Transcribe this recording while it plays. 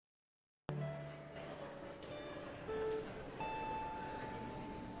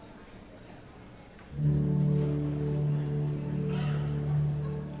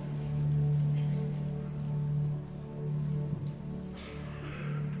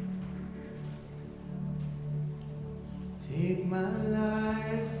Take my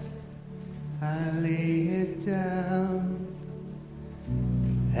life, I lay it down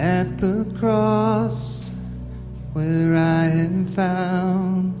at the cross where I am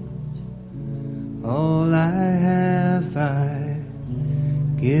found. All I have I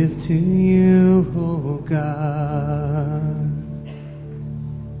give to you, oh God.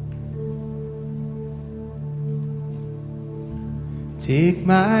 Take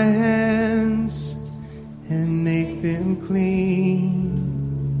my hands and make them clean.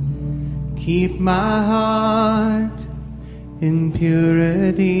 Keep my heart in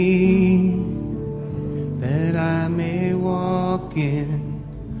purity, that I may walk in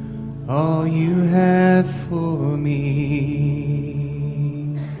all you have for me.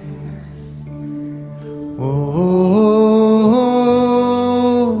 Oh,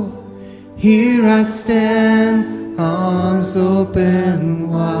 here I stand, arms open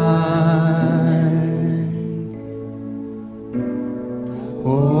wide.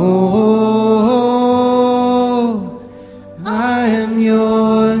 Oh, I am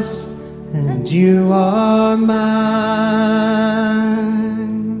yours and you are mine,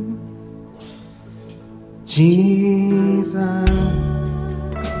 Jesus.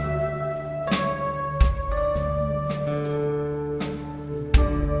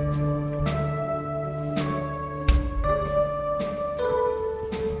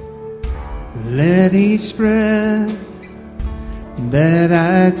 Let each breath that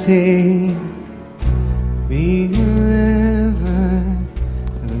I take be whoever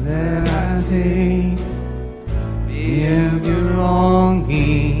that I take, be ever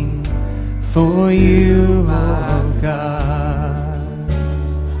longing for you, oh God.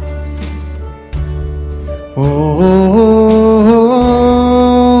 Oh,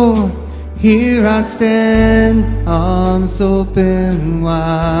 here I stand, arms open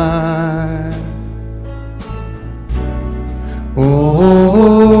wide. Oh,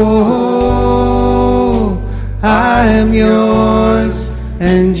 I am yours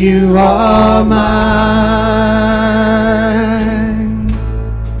and you are mine.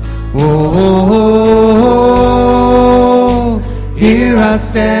 Oh, here I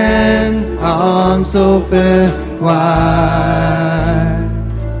stand, arms open wide.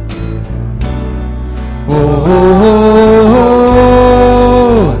 Oh,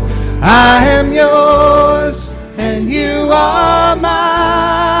 I am yours and you are mine.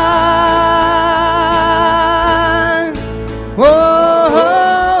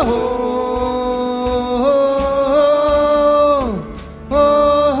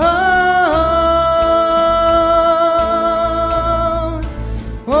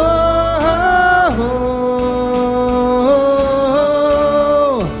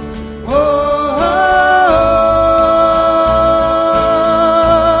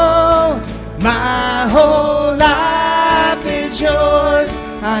 My whole life is yours,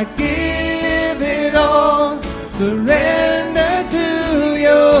 I give it all, surrender to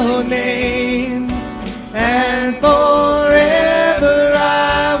your name, and forever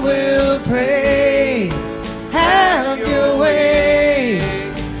I will pray. Have your way,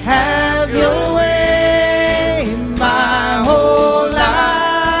 have your way. My whole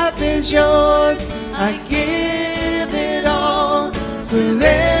life is yours, I give it all,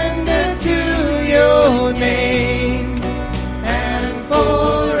 surrender to your name, and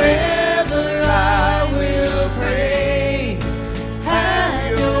forever I will pray.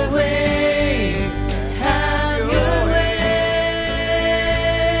 Have your way, have your way.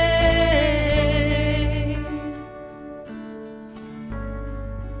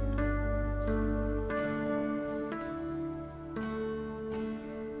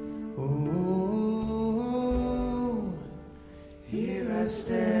 Oh, here I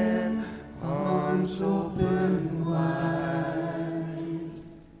stand, arms open wide.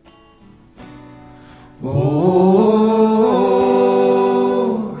 Oh,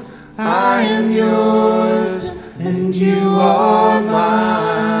 I am yours and you are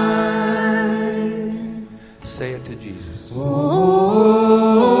mine. Say it to Jesus.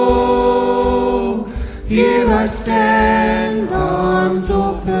 Oh, here I stand, arms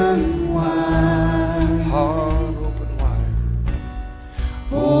open wide. Heart open wide.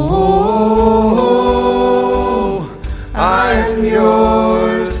 Oh, I am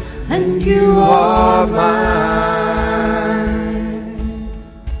yours and you are mine.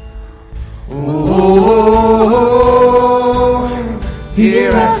 Oh,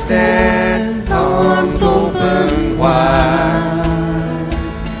 here I stand, arms open wide.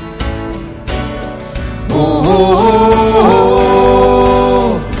 Oh,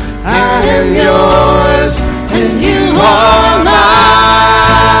 I am yours and you are mine.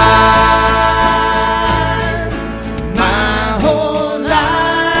 My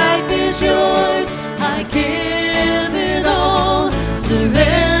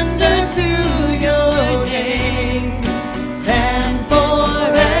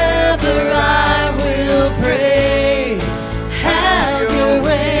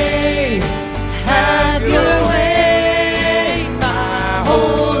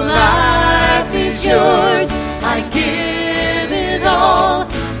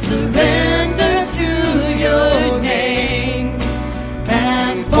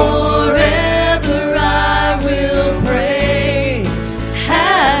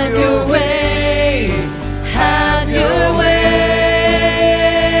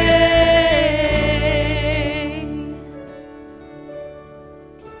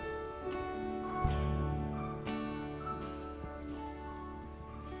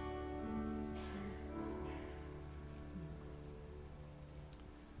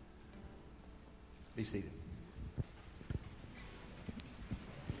Be seated.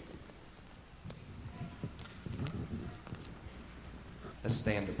 Let's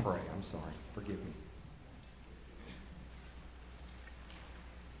stand to pray. I'm sorry. Forgive me.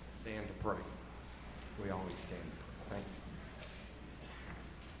 Stand to pray. We always stand to pray. Thank you.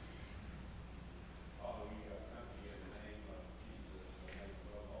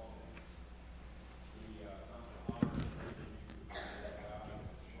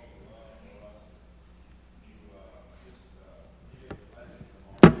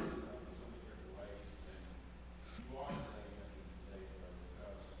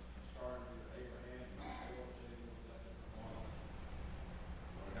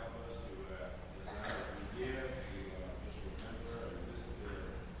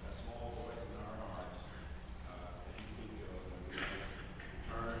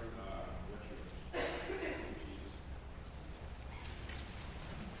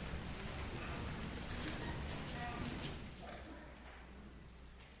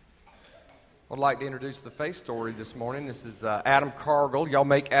 I'd like to introduce the faith story this morning. This is Adam Cargill. Y'all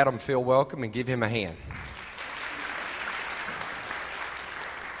make Adam feel welcome and give him a hand.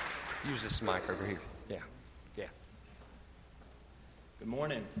 Use this mic over here. Yeah. Good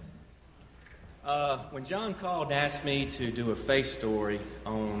morning. When John called and asked me to do a faith story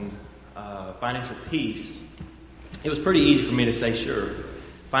on financial peace, it was pretty easy for me to say sure.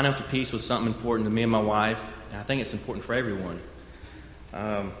 Financial peace was something important to me and my wife, and I think it's important for everyone.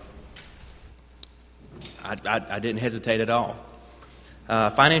 I didn't hesitate at all.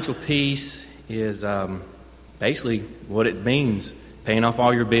 Financial peace is basically what it means, paying off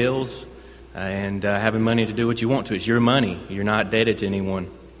all your bills and having money to do what you want to. It's your money. You're not indebted to anyone.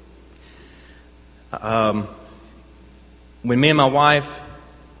 When me and my wife,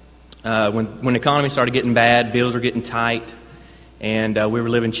 when the economy started getting bad, bills were getting tight, and we were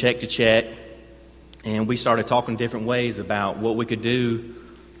living check to check, and we started talking different ways about what we could do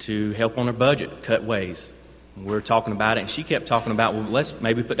to help on our budget, cut ways. We were talking about it, and she kept talking about, well, let's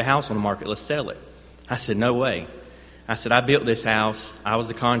maybe put the house on the market, let's sell it. I said, no way. I said, I built this house. I was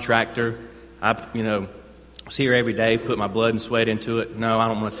the contractor. I was here every day, put my blood and sweat into it. No, I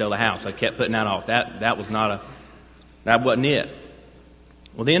don't want to sell the house. I kept putting that off. That wasn't it.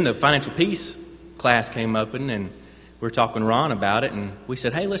 Well, then the financial peace class came up, and we were talking to Ron about it, and we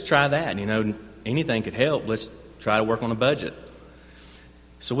said, hey, let's try that. Anything could help. Let's try to work on a budget.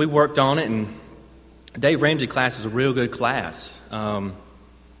 So we worked on it, and Dave Ramsey class is a real good class.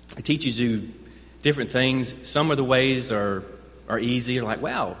 It teaches you different things. Some of the ways are easy. You're like,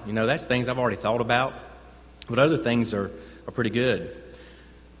 wow, that's things I've already thought about. But other things are pretty good.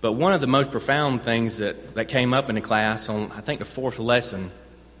 But one of the most profound things that came up in the class on, I think, the fourth lesson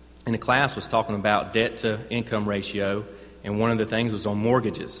in the class was talking about debt-to-income ratio, and one of the things was on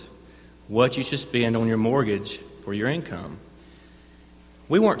mortgages. What you should spend on your mortgage for your income.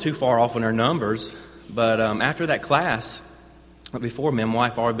 We weren't too far off on our numbers, but after that class, before me and my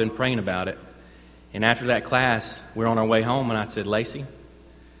wife already been praying about it, and after that class, we're on our way home, and I said, Lacey,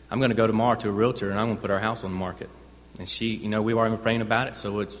 I'm going to go tomorrow to a realtor, and I'm going to put our house on the market. And she, we've already been praying about it,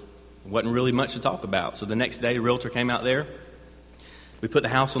 so it wasn't really much to talk about. So the next day, the realtor came out there. We put the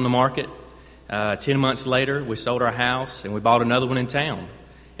house on the market. 10 months later, we sold our house, and we bought another one in town.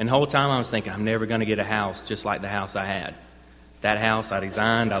 And the whole time I was thinking, I'm never going to get a house just like the house I had. That house I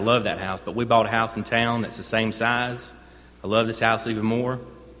designed, I love that house. But we bought a house in town that's the same size. I love this house even more.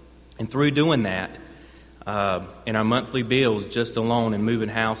 And through doing that, in our monthly bills, just alone and moving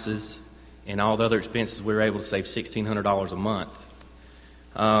houses and all the other expenses, we were able to save $1,600 a month.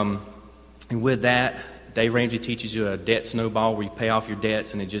 And with that, Dave Ramsey teaches you a debt snowball where you pay off your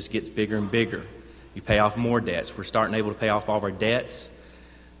debts and it just gets bigger and bigger. You pay off more debts. We're starting able to pay off all of our debts.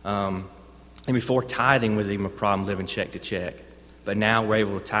 And before, tithing was even a problem, living check to check. But now we're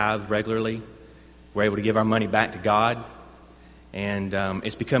able to tithe regularly. We're able to give our money back to God. And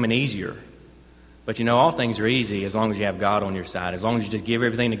it's becoming easier. But all things are easy as long as you have God on your side. As long as you just give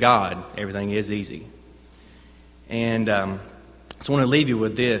everything to God, everything is easy. And I just want to leave you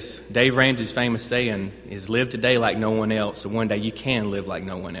with this. Dave Ramsey's famous saying is, live today like no one else, so one day you can live like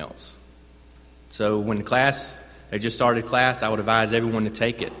no one else. So when they just started class, I would advise everyone to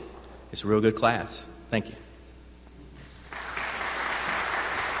take it. It's a real good class. Thank you.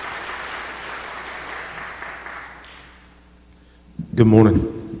 Good morning.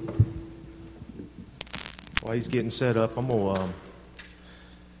 While he's getting set up, I'm going to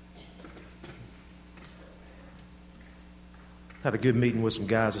had a good meeting with some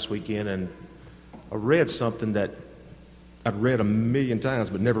guys this weekend, and I read something that I'd read a million times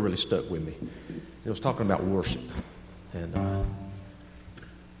but never really stuck with me. It was talking about worship. And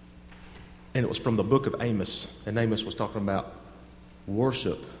And it was from the book of Amos. And Amos was talking about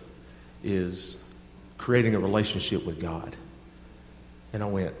worship is creating a relationship with God. And I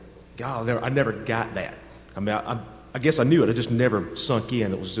went, God, I never got that. I mean, I guess I knew it. It just never sunk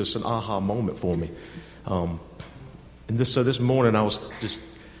in. It was just an aha moment for me. So this morning I was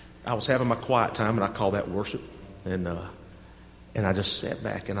having my quiet time, and I call that worship. And I just sat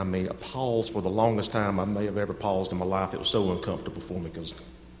back, and I paused for the longest time I may have ever paused in my life. It was so uncomfortable for me because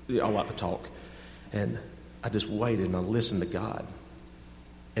I like to talk. And I just waited, and I listened to God.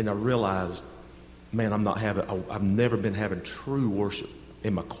 And I realized, man, I've never been having true worship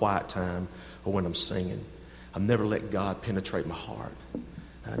in my quiet time or when I'm singing. I've never let God penetrate my heart.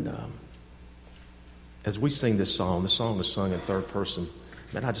 And as we sing this song is sung in third person.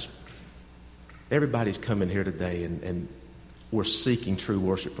 Man, everybody's coming here today, and we're seeking true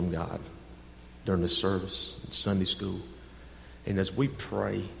worship from God during this service in Sunday school. And as we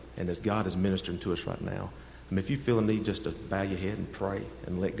pray, and as God is ministering to us right now, if you feel a need just to bow your head and pray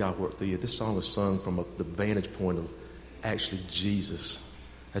and let God work through you, this song is sung from the vantage point of actually Jesus,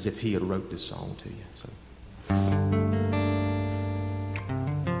 as if he had wrote this song to you. So.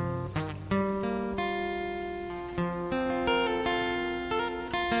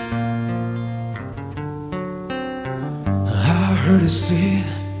 I heard it said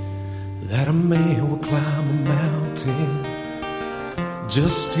that a man will climb a mountain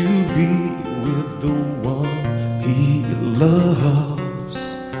just to be with the one he loves.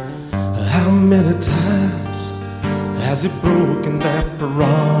 How many times has he broken that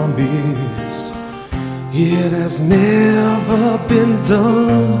promise? It has never been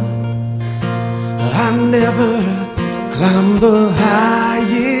done. I never climbed the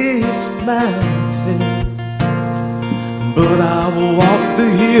highest mountain, but I will walk the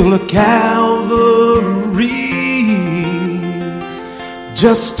hill of Calvary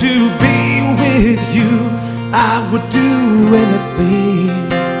just to be with you. I would do anything.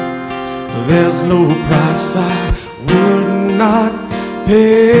 There's no price I would not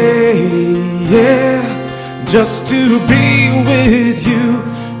pay. Yeah, just to be with you,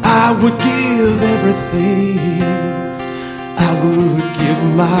 I would give everything. I would give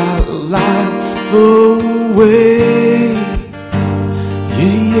my life away.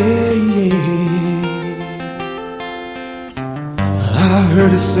 Yeah, yeah, yeah. I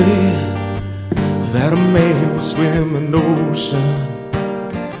heard it said that a man will swim an ocean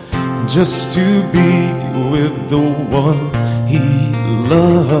just to be with the one he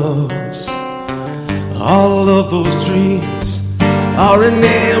loves. All of those dreams are an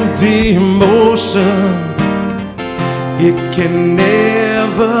empty emotion. It can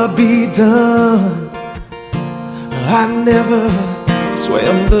never be done. I never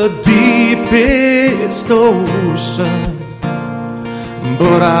swam the deepest ocean,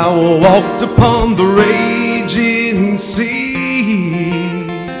 but I walked upon the raging seas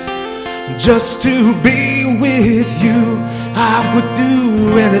just to be with you. I would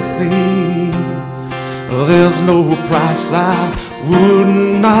do anything. There's no price I would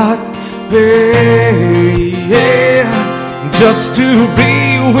not pay. Yeah, just to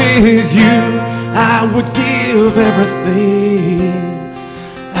be with you, I would give everything.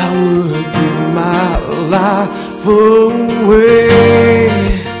 I would give my life away.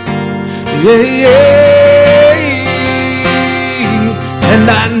 Yeah, yeah. And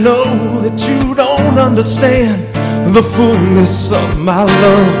I know that you don't understand the fullness of my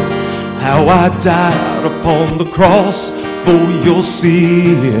love, how I died upon the cross for your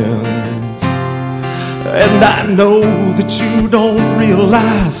sins. And I know that you don't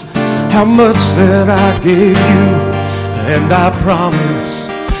realize how much that I gave you. And I promise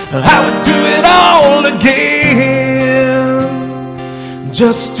I would do it all again.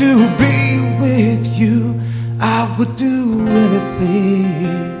 Just to be with you, I would do anything.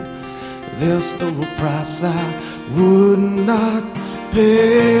 There's no price I would not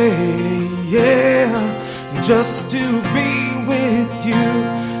pay. Yeah, just to be with you,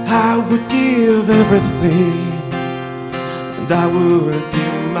 I would give everything. And I would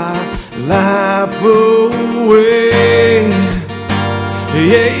give my life away.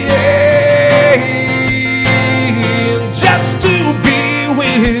 Yeah, yeah. Just to be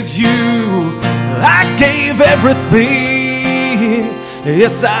with you, I gave everything.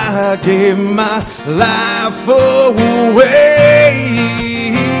 Yes, I gave my life away.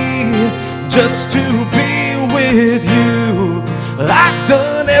 Just to be with you, I've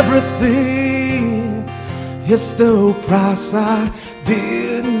done everything. Yes, no price I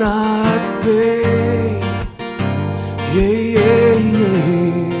did not pay. Yeah, yeah,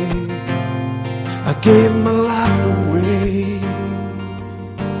 yeah. I gave my life away.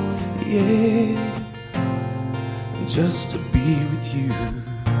 yeah, just to be with you.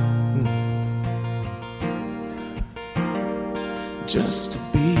 Just to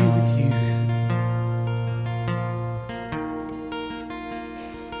be with you.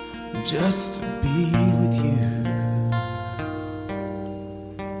 Just to be with you.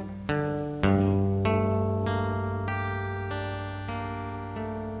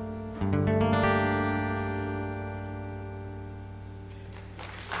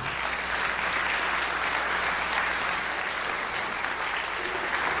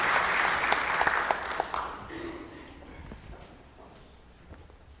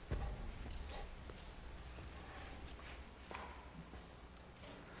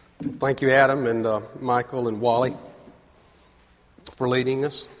 Thank you, Adam and Michael and Wally, for leading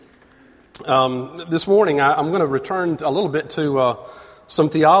us. This morning, I'm going to return a little bit to some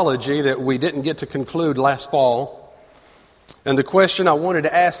theology that we didn't get to conclude last fall. And the question I wanted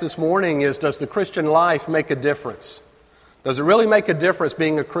to ask this morning is, does the Christian life make a difference? Does it really make a difference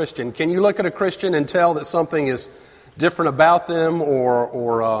being a Christian? Can you look at a Christian and tell that something is different about them,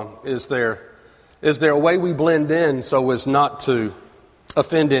 or is there a way we blend in so as not to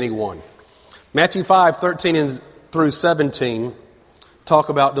offend anyone? Matthew 5:13 through 17 talk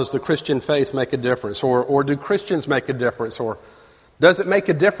about, does the Christian faith make a difference? Or do Christians make a difference? Or does it make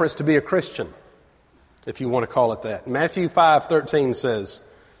a difference to be a Christian, if you want to call it that? Matthew 5:13 says,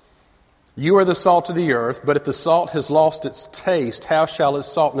 "You are the salt of the earth, but if the salt has lost its taste, how shall its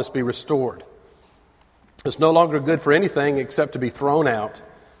saltness be restored? It's no longer good for anything except to be thrown out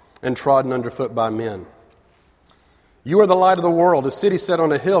and trodden underfoot by men. You are the light of the world. A city set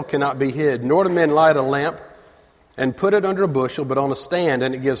on a hill cannot be hid, nor do men light a lamp and put it under a bushel, but on a stand,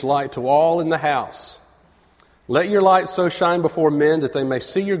 and it gives light to all in the house. Let your light so shine before men that they may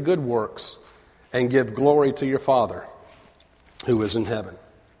see your good works and give glory to your Father who is in heaven."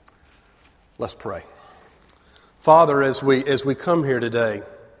 Let's pray. Father, as we come here today,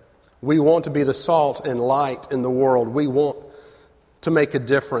 we want to be the salt and light in the world. We want to make a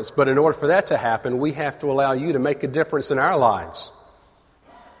difference. But in order for that to happen, we have to allow you to make a difference in our lives.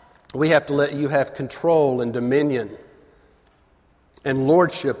 We have to let you have control and dominion and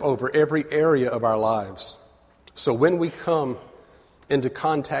lordship over every area of our lives. So when we come into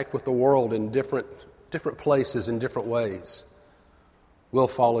contact with the world in different places, in different ways, we'll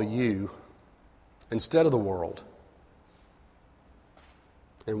follow you instead of the world.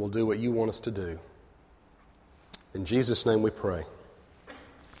 And we'll do what you want us to do. In Jesus' name we pray.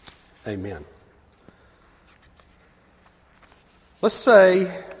 Amen. Let's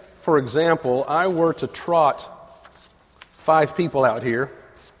say, for example, I were to trot 5 people out here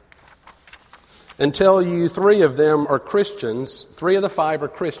and tell you 3 of them are Christians. 3 of the 5 are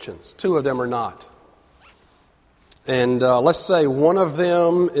Christians. 2 of them are not. And let's say one of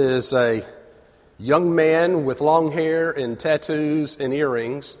them is a young man with long hair and tattoos and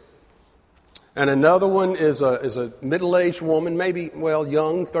earrings. And another one is a middle-aged woman, maybe,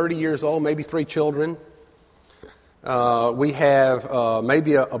 young, 30 years old, maybe 3 children. We have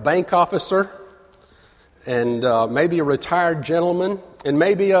maybe a bank officer, and maybe a retired gentleman, and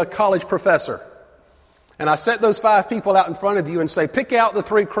maybe a college professor. And I set those 5 people out in front of you and say, pick out the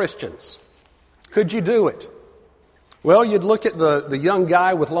 3 Christians. Could you do it? Well, you'd look at the young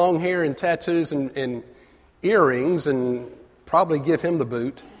guy with long hair and tattoos and earrings and probably give him the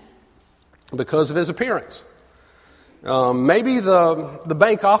boot because of his appearance. Maybe the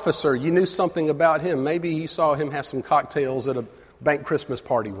bank officer, you knew something about him. Maybe you saw him have some cocktails at a bank Christmas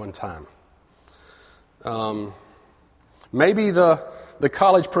party one time. Maybe the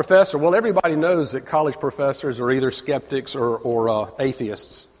college professor. Well, everybody knows that college professors are either skeptics or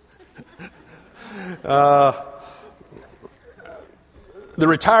atheists. The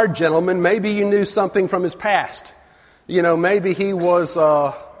retired gentleman, maybe you knew something from his past. You know, maybe he was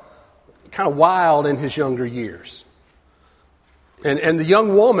kind of wild in his younger years. And the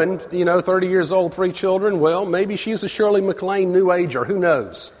young woman, 30 years old, 3 children, well, maybe she's a Shirley MacLaine New Ager. Who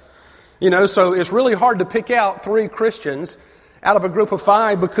knows? So it's really hard to pick out 3 Christians out of a group of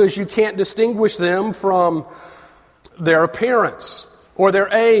 5 because you can't distinguish them from their appearance or their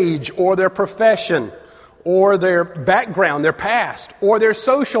age or their profession or their background, their past, or their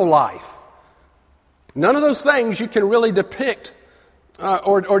social life. None of those things you can really depict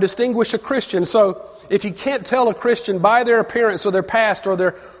or distinguish a Christian. So if you can't tell a Christian by their appearance or their past or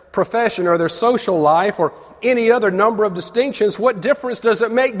their profession or their social life or any other number of distinctions, what difference does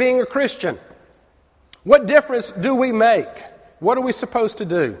it make being a Christian? What difference do we make? What are we supposed to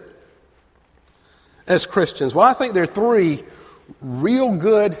do as Christians? Well, I think there are 3 real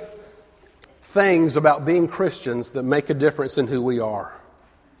good things about being Christians that make a difference in who we are.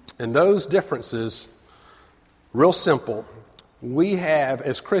 And those differences, real simple, we have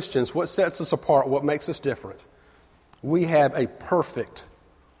as Christians, what sets us apart, what makes us different? We have a perfect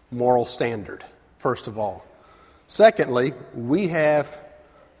moral standard, first of all. Secondly, we have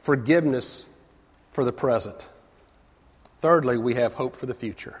forgiveness for the present. Thirdly, we have hope for the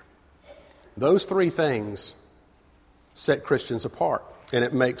future. Those three things set Christians apart, and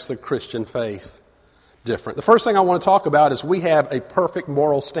it makes the Christian faith different. The first thing I want to talk about is we have a perfect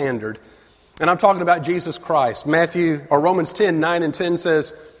moral standard, and I'm talking about Jesus Christ. Romans 10:9-10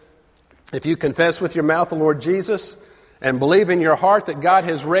 says, if you confess with your mouth the Lord Jesus and believe in your heart that God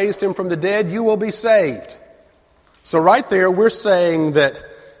has raised him from the dead, you will be saved. So right there, we're saying that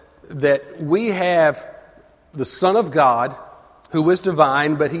we have the Son of God who is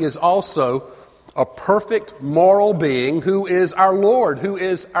divine, but he is also a perfect moral being who is our Lord, who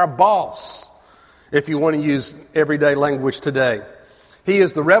is our boss, if you want to use everyday language today. He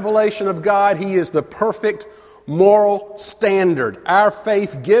is the revelation of God. He is the perfect moral standard. Our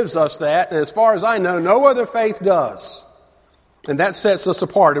faith gives us that, and as far as I know, no other faith does. And that sets us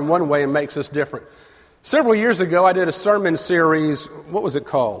apart in one way and makes us different. Several years ago, I did a sermon series. What was it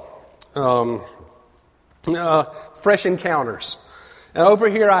called? Fresh Encounters. And over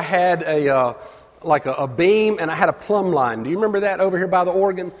here, I had a beam, and I had a plumb line. Do you remember that over here by the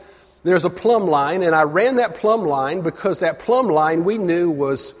organ? There's a plumb line, and I ran that plumb line because that plumb line we knew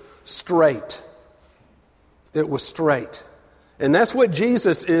was straight. It was straight. And that's what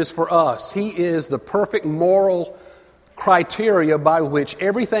Jesus is for us. He is the perfect moral criteria by which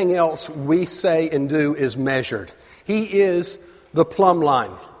everything else we say and do is measured. He is the plumb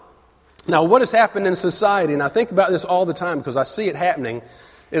line. Now, what has happened in society, and I think about this all the time because I see it happening,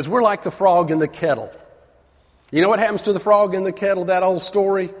 is we're like the frog in the kettle. You know what happens to the frog in the kettle, that old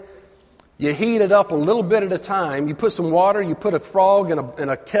story? You heat it up a little bit at a time. You put some water, you put a frog in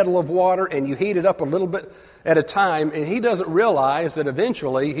a kettle of water, and you heat it up a little bit at a time, and he doesn't realize that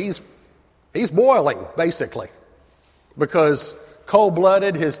eventually he's boiling, basically. Because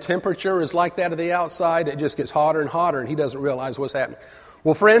cold-blooded, his temperature is like that of the outside. It just gets hotter and hotter, and he doesn't realize what's happening.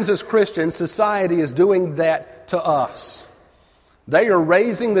 Well, friends, as Christians, society is doing that to us. They are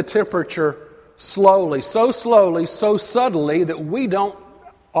raising the temperature slowly, so subtly that we don't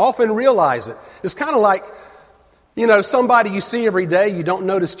often realize it. It's kind of like, somebody you see every day, you don't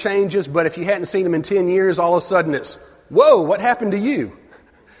notice changes, but if you hadn't seen them in 10 years, all of a sudden it's, whoa, what happened to you?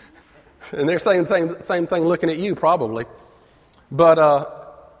 And they're saying the same thing looking at you, probably. But,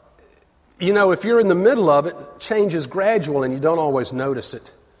 if you're in the middle of it, change is gradual and you don't always notice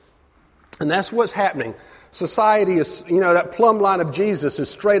it. And that's what's happening. Society is, that plumb line of Jesus is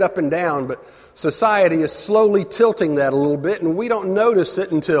straight up and down, but society is slowly tilting that a little bit, and we don't notice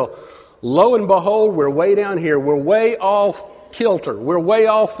it until, lo and behold, we're way down here. We're way off kilter. We're way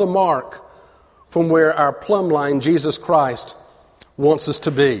off the mark from where our plumb line, Jesus Christ, wants us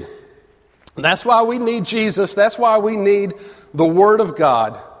to be. And that's why we need Jesus. That's why we need the Word of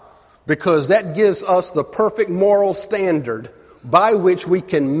God, because that gives us the perfect moral standard by which we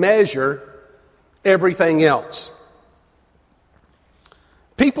can measure everything else.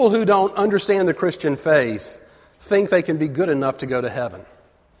 People who don't understand the Christian faith think they can be good enough to go to heaven.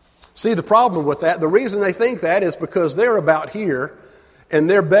 See, the problem with that, the reason they think that is because they're about here and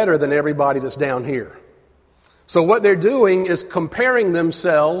they're better than everybody that's down here. So what they're doing is comparing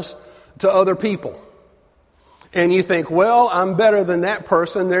themselves to other people. And you think, well, I'm better than that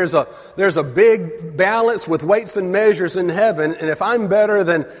person. There's a big balance with weights and measures in heaven, and if I'm better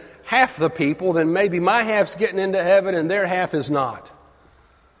than half the people, then maybe my half's getting into heaven and their half is not.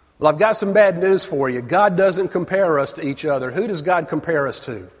 Well, I've got some bad news for you. God doesn't compare us to each other. Who does God compare us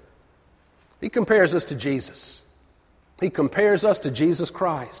to? He compares us to Jesus. He compares us to Jesus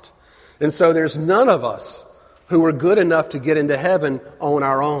Christ. And so there's none of us who are good enough to get into heaven on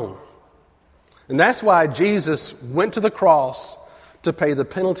our own. And that's why Jesus went to the cross to pay the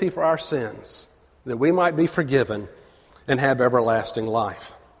penalty for our sins, that we might be forgiven and have everlasting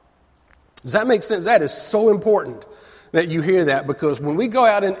life. Does that make sense? That is so important that you hear that, because when we go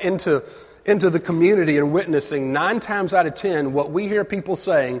out into the community and witnessing, 9 times out of 10, what we hear people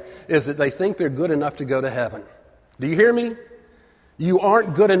saying is that they think they're good enough to go to heaven. Do you hear me? You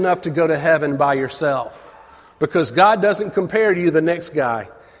aren't good enough to go to heaven by yourself, because God doesn't compare you to the next guy.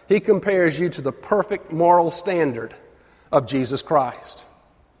 He compares you to the perfect moral standard of Jesus Christ.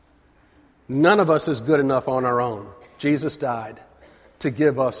 None of us is good enough on our own. Jesus died to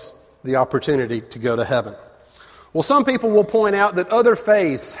give us the opportunity to go to heaven. Well, some people will point out that other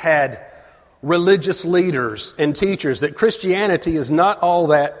faiths had religious leaders and teachers, that Christianity is not all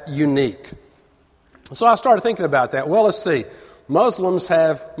that unique. So I started thinking about that. Well, let's see. Muslims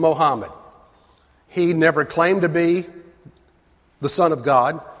have Muhammad. He never claimed to be the Son of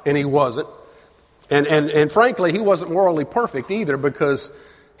God, and he wasn't. And frankly, he wasn't morally perfect either, because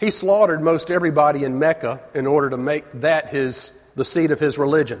he slaughtered most everybody in Mecca in order to make that the seat of his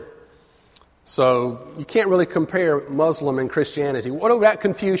religion. So you can't really compare Muslim and Christianity. What about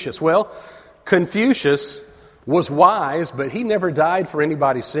Confucius? Well, Confucius was wise, but he never died for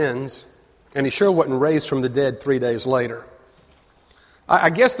anybody's sins, and he sure wasn't raised from the dead 3 days later. I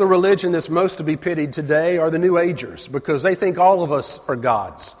guess the religion that's most to be pitied today are the New Agers, because they think all of us are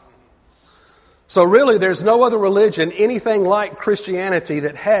gods. So really, there's no other religion, anything like Christianity,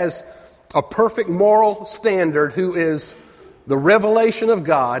 that has a perfect moral standard, who is the revelation of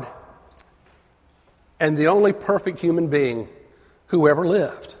God and the only perfect human being who ever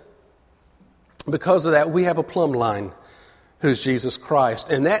lived. Because of that, we have a plumb line, who's Jesus Christ.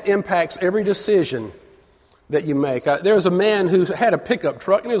 And that impacts every decision that you make. There was a man who had a pickup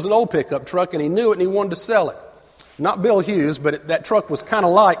truck, and it was an old pickup truck, and he knew it and he wanted to sell it. Not Bill Hughes, but that truck was kind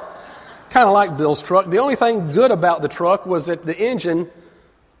of like Bill's truck. The only thing good about the truck was that the engine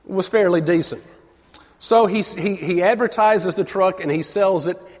was fairly decent. So he advertises the truck and he sells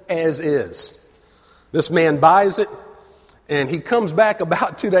it as is. This man buys it, and he comes back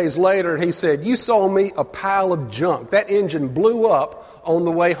about 2 days later and he said, "You sold me a pile of junk. That engine blew up on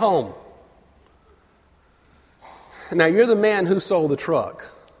the way home." Now, you're the man who sold the truck.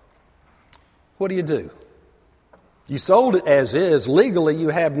 What do? You sold it as is. Legally, you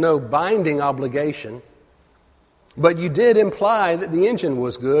have no binding obligation. But you did imply that the engine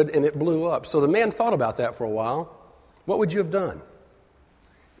was good and it blew up. So the man thought about that for a while. What would you have done?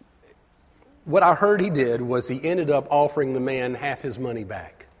 What I heard he did was he ended up offering the man half his money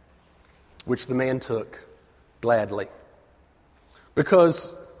back, which the man took gladly.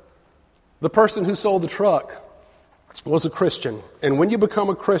 Because the person who sold the truck was a Christian. And when you become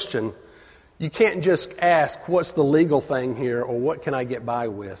a Christian, you can't just ask, what's the legal thing here, or what can I get by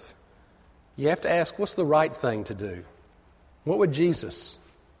with? You have to ask, what's the right thing to do? What would Jesus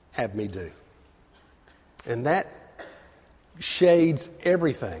have me do? And that shades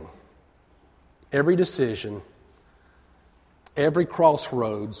everything, every decision, every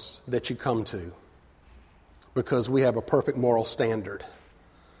crossroads that you come to, because we have a perfect moral standard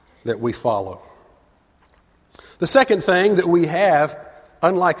that we follow. The second thing that we have,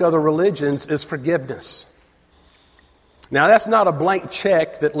 unlike other religions, is forgiveness. Now, that's not a blank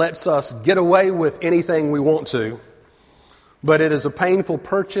check that lets us get away with anything we want to, but it is a painful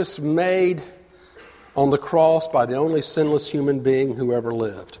purchase made on the cross by the only sinless human being who ever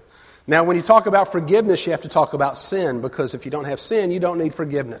lived. Now, when you talk about forgiveness, you have to talk about sin, because if you don't have sin, you don't need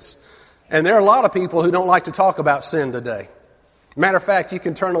forgiveness. And there are a lot of people who don't like to talk about sin today. Matter of fact, you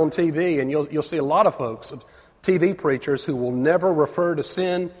can turn on TV and you'll see a lot of folks, TV preachers, who will never refer to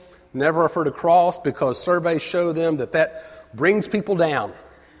sin, never refer to cross, because surveys show them that brings people down.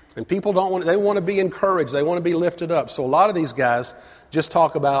 And people they want to be encouraged, they want to be lifted up. So a lot of these guys just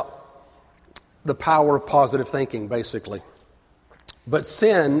talk about the power of positive thinking, basically. But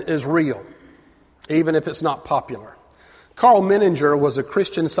sin is real, even if it's not popular. Carl Menninger was a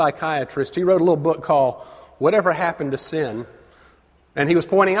Christian psychiatrist. He wrote a little book called Whatever Happened to Sin? And he was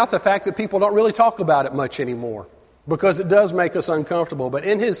pointing out the fact that people don't really talk about it much anymore, because it does make us uncomfortable. But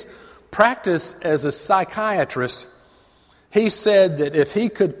in his practice as a psychiatrist, he said that if he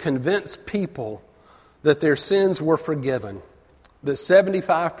could convince people that their sins were forgiven, that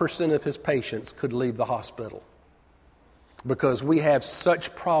 75% of his patients could leave the hospital. Because we have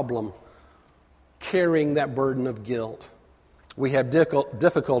such problem carrying that burden of guilt. We have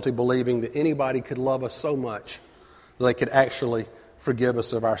difficulty believing that anybody could love us so much that they could actually forgive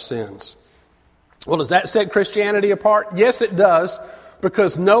us of our sins. Well, does that set Christianity apart? Yes, it does,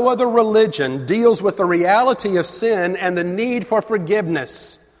 because no other religion deals with the reality of sin and the need for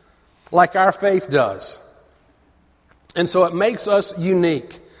forgiveness like our faith does. And so it makes us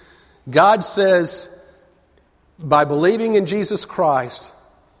unique. God says, by believing in Jesus Christ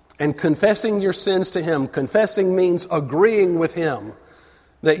and confessing your sins to Him, confessing means agreeing with Him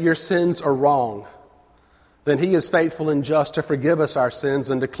that your sins are wrong, then He is faithful and just to forgive us our sins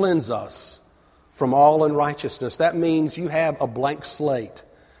and to cleanse us from all unrighteousness. That means you have a blank slate.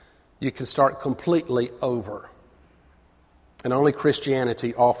 You can start completely over. And only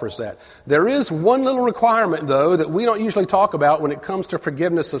Christianity offers that. There is one little requirement, though, that we don't usually talk about when it comes to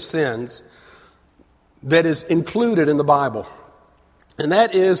forgiveness of sins, that is included in the Bible. And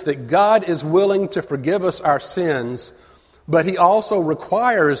that is that God is willing to forgive us our sins, but He also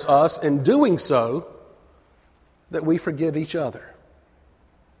requires us, in doing so, that we forgive each other.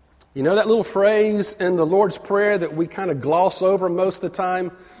 You know that little phrase in the Lord's Prayer that we kind of gloss over most of the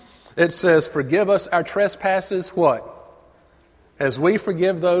time? It says, forgive us our trespasses, what? As we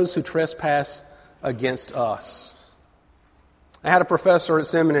forgive those who trespass against us. I had a professor at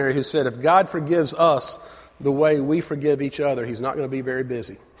seminary who said, if God forgives us the way we forgive each other, He's not going to be very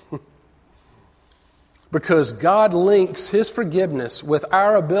busy. Because God links His forgiveness with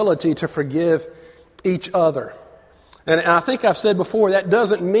our ability to forgive each other. And I think I've said before, that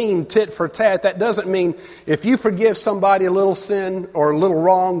doesn't mean tit for tat. That doesn't mean if you forgive somebody a little sin or a little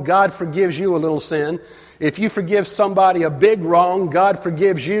wrong, God forgives you a little sin. If you forgive somebody a big wrong, God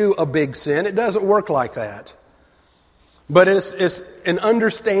forgives you a big sin. It doesn't work like that. But it's an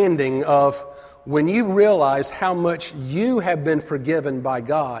understanding of when you realize how much you have been forgiven by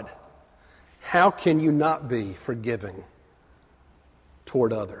God, how can you not be forgiving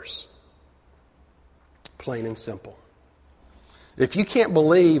toward others? Plain and simple. If you can't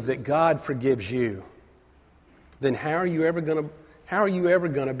believe that God forgives you, then how are you ever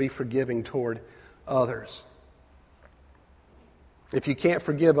going to be forgiving toward others? If you can't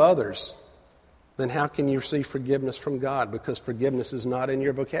forgive others, then how can you receive forgiveness from God? Because forgiveness is not in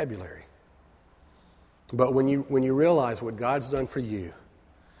your vocabulary. But when you realize what God's done for you,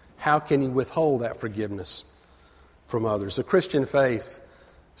 how can you withhold that forgiveness from others? The Christian faith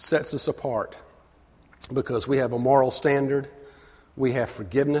sets us apart because we have a moral standard. We have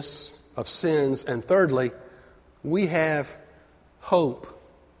forgiveness of sins. And thirdly, we have hope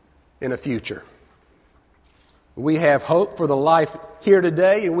in a future. We have hope for the life here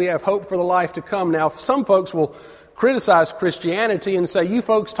today, and we have hope for the life to come. Now, some folks will criticize Christianity and say, you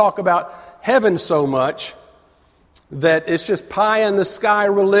folks talk about heaven so much that it's just pie-in-the-sky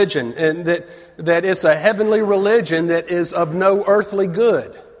religion, and that it's a heavenly religion that is of no earthly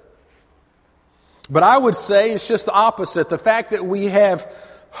good. But I would say it's just the opposite. The fact that we have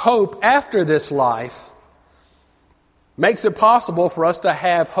hope after this life makes it possible for us to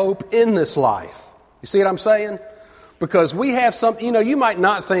have hope in this life. You see what I'm saying? Because we have something, you might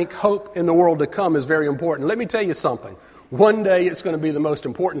not think hope in the world to come is very important. Let me tell you something. One day it's going to be the most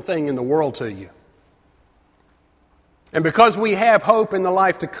important thing in the world to you. And because we have hope in the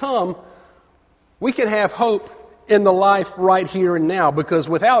life to come, we can have hope in the life right here and now. Because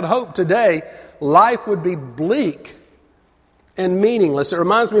without hope today, life would be bleak and meaningless. It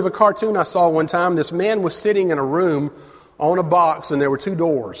reminds me of a cartoon I saw one time. This man was sitting in a room on a box, and there were two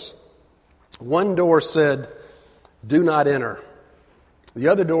doors. One door said, "Do not enter." The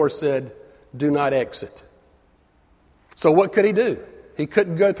other door said, "Do not exit." So what could he do? He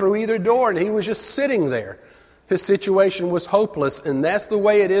couldn't go through either door, and he was just sitting there. His situation was hopeless, and that's the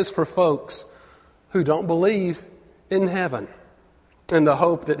way it is for folks who don't believe in heaven and the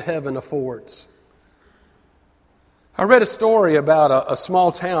hope that heaven affords. I read a story about a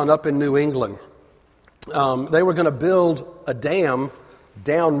small town up in New England. They were going to build a dam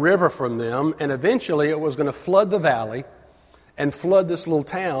downriver from them, and eventually it was going to flood the valley and flood this little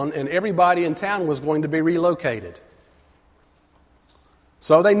town, and everybody in town was going to be relocated.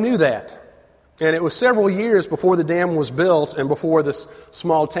 So they knew that. And it was several years before the dam was built and before this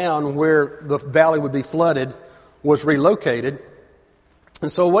small town where the valley would be flooded was relocated.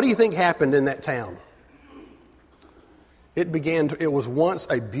 And so what do you think happened in that town? It was once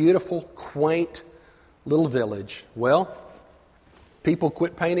a beautiful, quaint little village. Well, people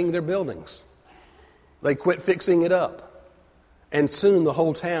quit painting their buildings. They quit fixing it up. And soon the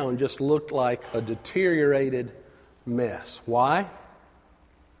whole town just looked like a deteriorated mess. Why?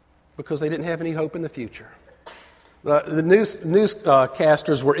 Because they didn't have any hope in the future. The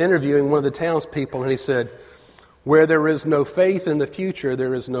newscasters were interviewing one of the townspeople, and he said, "Where there is no faith in the future,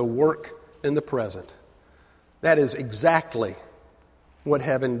 there is no work in the present." That is exactly what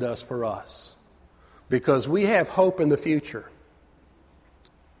heaven does for us. Because we have hope in the future,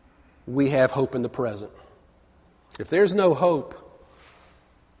 we have hope in the present. If there's no hope,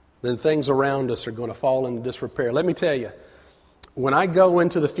 then things around us are going to fall into disrepair. Let me tell you, when I go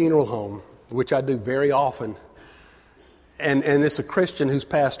into the funeral home, which I do very often, and it's a Christian who's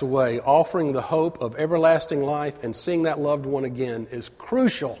passed away, offering the hope of everlasting life and seeing that loved one again is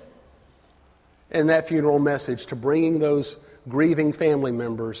crucial in that funeral message to bringing those grieving family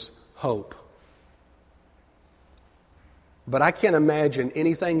members hope. But I can't imagine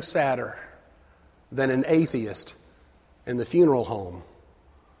anything sadder than an atheist in the funeral home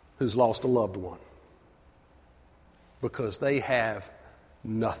who's lost a loved one, because they have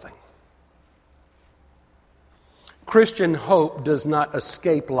nothing. Christian hope does not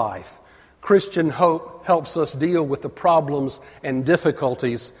escape life. Christian hope helps us deal with the problems and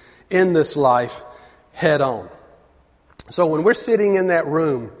difficulties in this life head on. So when we're sitting in that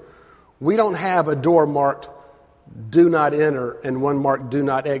room We don't have a door marked "Do not enter" and one marked "Do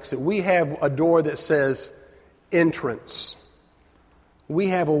not exit." We have a door that says entrance. We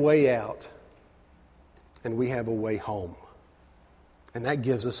have a way out, and we have a way home. And that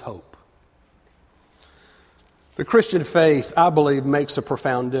gives us hope. The Christian faith, I believe, makes a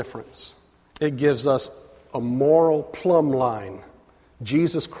profound difference. It gives us a moral plumb line,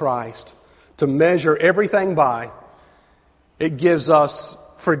 Jesus Christ, to measure everything by. It gives us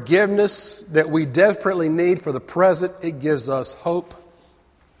forgiveness that we desperately need for the present. It gives us hope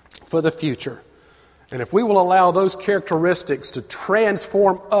for the future. And if we will allow those characteristics to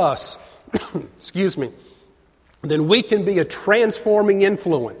transform us, then we can be a transforming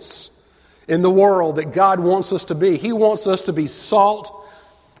influence in the world that God wants us to be. He wants us to be salt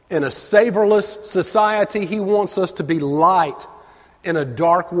in a savorless society. He wants us to be light in a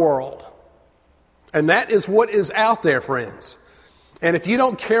dark world. And that is what is out there, friends. And if you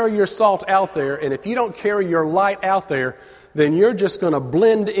don't carry your salt out there, and if you don't carry your light out there, then you're just going to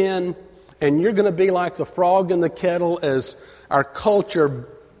blend in, and you're going to be like the frog in the kettle as our culture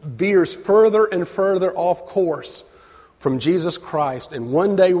veers further and further off course from Jesus Christ. And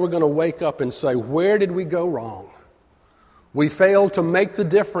one day we're going to wake up and say, where did we go wrong? We failed to make the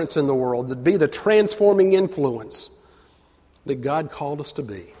difference in the world, to be the transforming influence that God called us to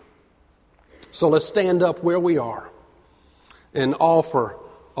be. So let's stand up where we are and offer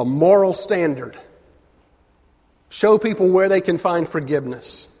a moral standard. Show people where they can find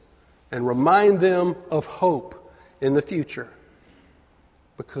forgiveness and remind them of hope in the future.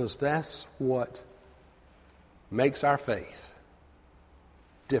 Because that's what makes our faith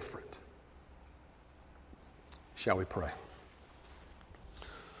different. Shall we pray?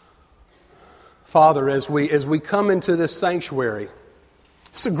 Father, as we come into this sanctuary,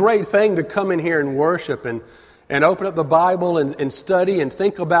 it's a great thing to come in here and worship and open up the Bible and study and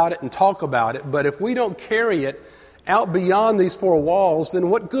think about it and talk about it. But if we don't carry it out beyond these four walls, then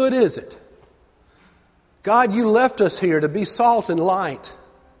what good is it? God, you left us here to be salt and light.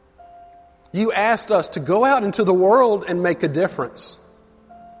 You asked us to go out into the world and make a difference.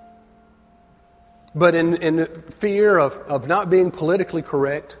 But in fear of not being politically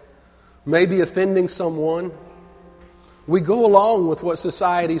correct, maybe offending someone, we go along with what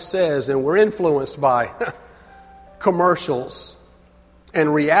society says, and we're influenced by commercials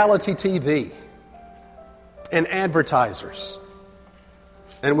and reality TV and advertisers.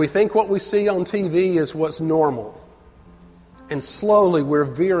 And we think what we see on TV is what's normal. And slowly we're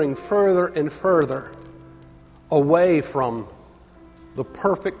veering further and further away from the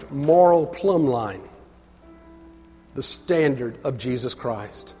perfect moral plumb line, the standard of Jesus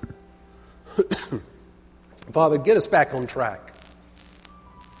Christ. Father, get us back on track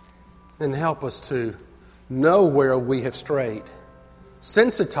and help us to know where we have strayed.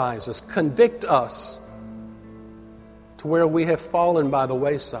 Sensitize us, convict us to where we have fallen by the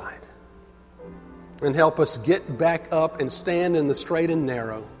wayside. And help us get back up and stand in the straight and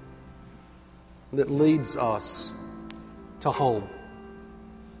narrow that leads us to home.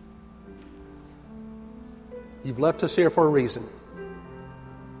 You've left us here for a reason.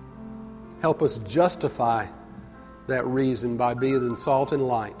 Help us justify that reason by being the salt and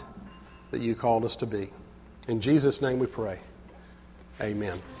light that you called us to be. In Jesus' name we pray.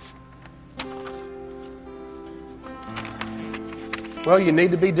 Amen. Well, you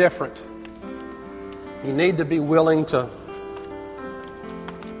need to be different. You need to be willing to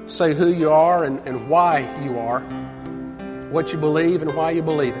say who you are and why you are, what you believe and why you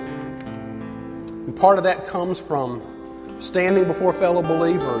believe it. And part of that comes from standing before fellow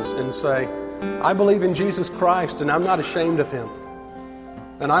believers and say, I believe in Jesus Christ and I'm not ashamed of Him.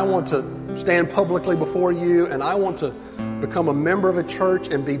 And I want to stand publicly before you and I want to become a member of a church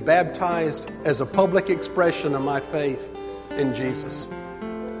and be baptized as a public expression of my faith in Jesus.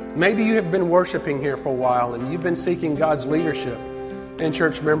 Maybe you have been worshiping here for a while and you've been seeking God's leadership in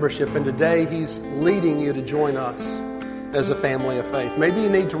church membership, and today He's leading you to join us as a family of faith. Maybe you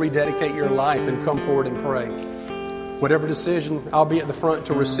need to rededicate your life and come forward and pray. Whatever decision, I'll be at the front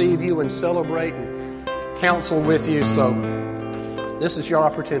to receive you and celebrate and counsel with you. So this is your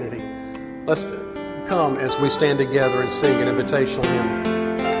opportunity. Let's come as we stand together and sing an invitational hymn.